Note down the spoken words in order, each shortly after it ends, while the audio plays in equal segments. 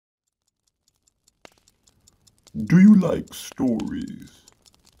Do you like stories?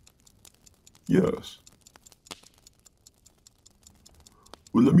 Yes.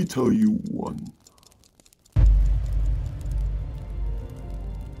 Well, let me tell you one.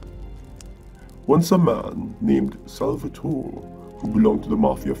 Once a man named Salvatore, who belonged to the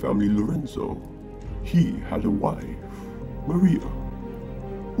mafia family Lorenzo, he had a wife, Maria,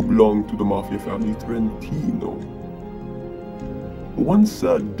 who belonged to the mafia family Trentino. One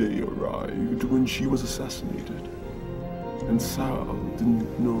sad day arrived when she was assassinated, and Sal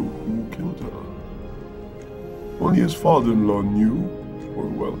didn't know who killed her. Only his father-in-law knew, or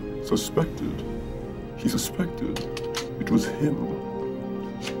well, suspected. He suspected it was him,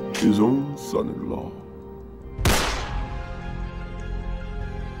 his own son-in-law.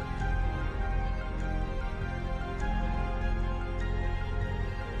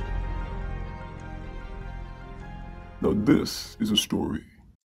 Now this is a story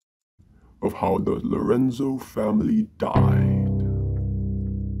of how the Lorenzo family died.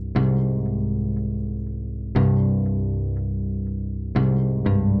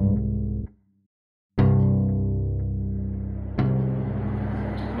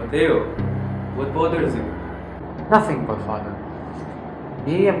 Matteo, what bothers you? Nothing, Godfather.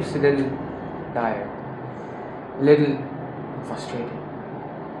 Maybe I'm just a little tired. A little frustrated.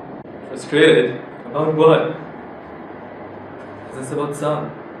 Frustrated? About what? Is this about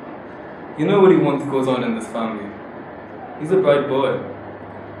Sam? You know what he wants goes on in this family. He's a bright boy.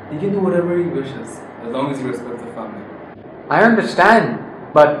 He can do whatever he wishes, as long as he respects the family. I understand,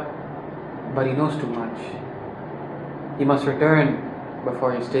 but he knows too much. He must return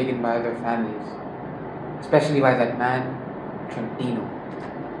before he's taken by other families, especially by that man, Trentino.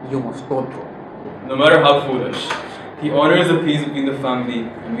 You must go to. No matter how foolish, he honors the peace between the family,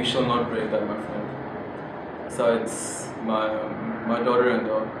 and we shall not break that, my friend. Besides, my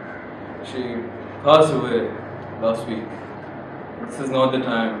daughter-in-law, she passed away last week. This is not the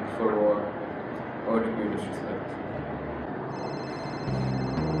time for war or to pay disrespect.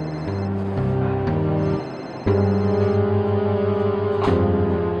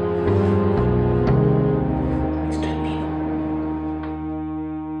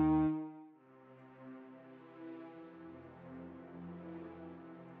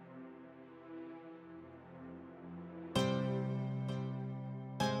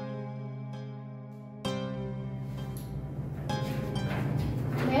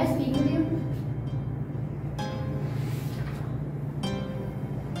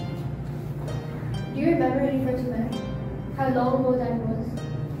 How long ago that was?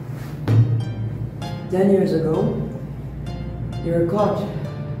 10 years ago, you were caught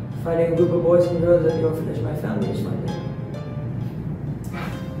fighting a group of boys and girls at the orphanage my family was funding.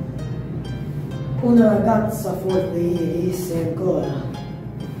 Una ragazza forte ieri sei ancora.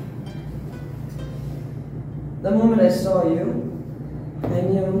 The moment I saw you, I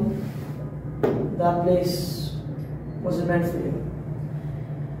knew that place wasn't meant for you.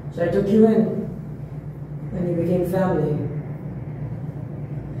 So I took you in, and you became family.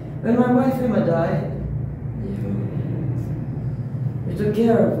 When my wife Emma died, you took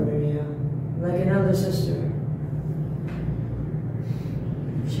care of Maria like an elder sister.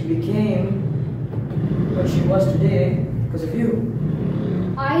 She became what she was today because of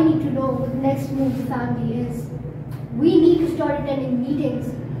you. I need to know what the next move the family is. We need to start attending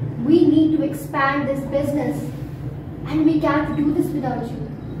meetings. We need to expand this business. And we can't do this without you.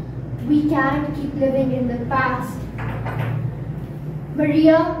 We can't keep living in the past.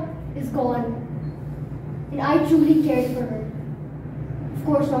 Maria is gone. And I truly cared for her. Of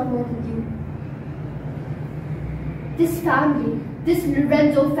course not more than you. This family, this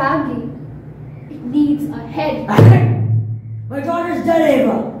Lorenzo family, it needs a head. My daughter's dead,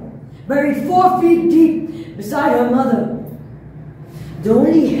 Ava. Buried 4 feet deep beside her mother. The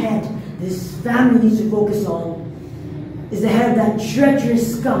only head this family needs to focus on is the head of that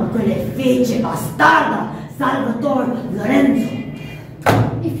treacherous scum, quelle fece bastarda, Salvatore Lorenzo.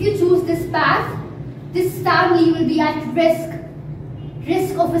 If you choose this path, this family will be at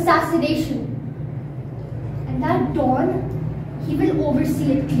risk of assassination. And that Don, he will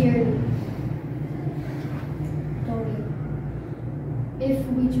oversee it clearly. Toni, if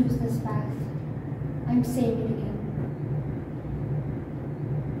we choose this path, I'm saying it again.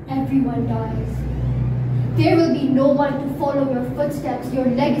 Everyone dies. There will be no one to follow your footsteps, your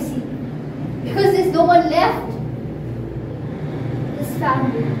legacy, because there's no one left. This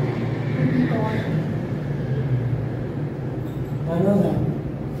family will be gone. I know that.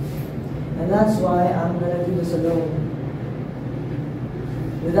 And that's why I'm gonna do this alone.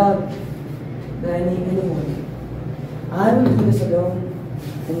 Without banning anyone. I will do this alone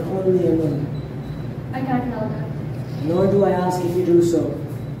and only alone. I can't allow that. Nor do I ask if you do so.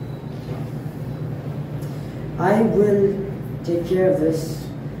 I will take care of this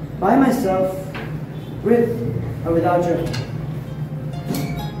by myself, with or without your help.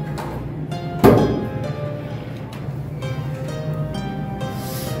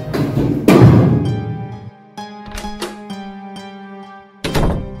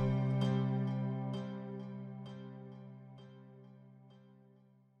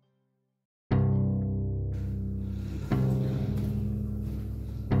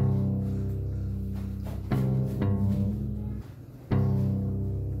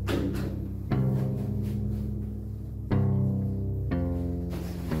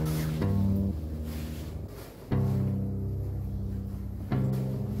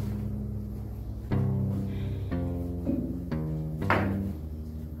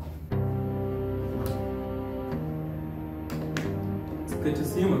 Good to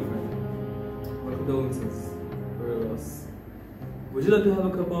see you, my friend. My condolences for your loss. Would you like to have a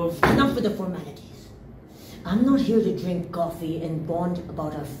cup of... Enough with the formalities. I'm not here to drink coffee and bond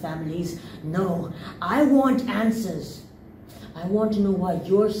about our families. No, I want answers. I want to know why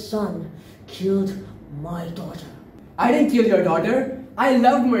your son killed my daughter. I didn't kill your daughter. I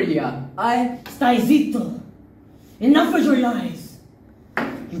loved Maria. Staizito! Enough with your lies!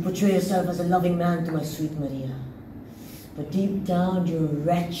 You portray yourself as a loving man to my sweet Maria. But deep down you're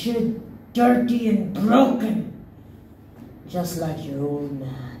wretched, dirty and broken. Just like your old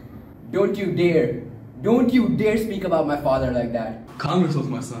man. Don't you dare. Don't you dare speak about my father like that. Calm yourself,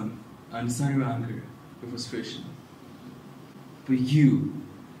 my son. I understand your anger, your frustration. But you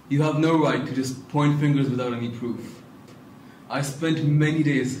have no right to just point fingers without any proof. I spent many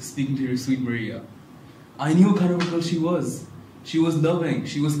days speaking to your sweet Maria. I knew what kind of a girl she was. She was loving,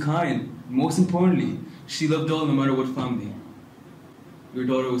 she was kind. Most importantly, she loved all no matter what family. Your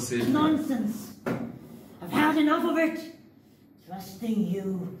daughter was saved. Nonsense! I've had enough of it! Trusting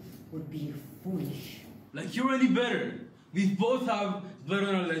you would be foolish. Like you're any better. We both have blood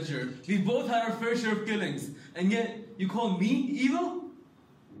on our ledger. We both had our fair share of killings. And yet, you call me evil?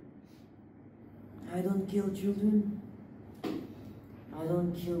 I don't kill children. I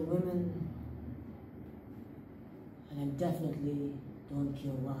don't kill women. And I definitely don't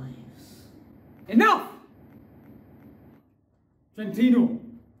kill wives. Enough! Trentino,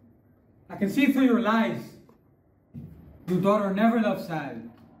 I can see through your lies. Your daughter never loved Sal.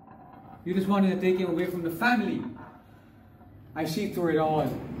 You just wanted to take him away from the family. I see through it all.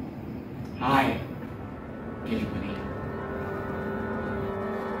 I killed Maria.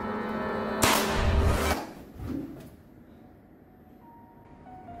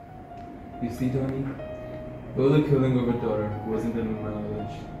 You see, Toni? Though the killing of your daughter wasn't in my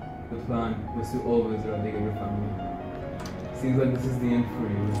knowledge, the plan was to always eradicate your family. Seems like this is the end for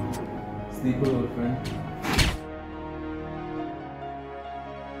you. Sleep well, old friend.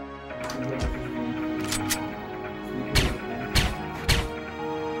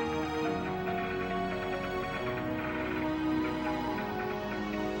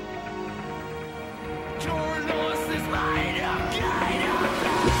 Joy!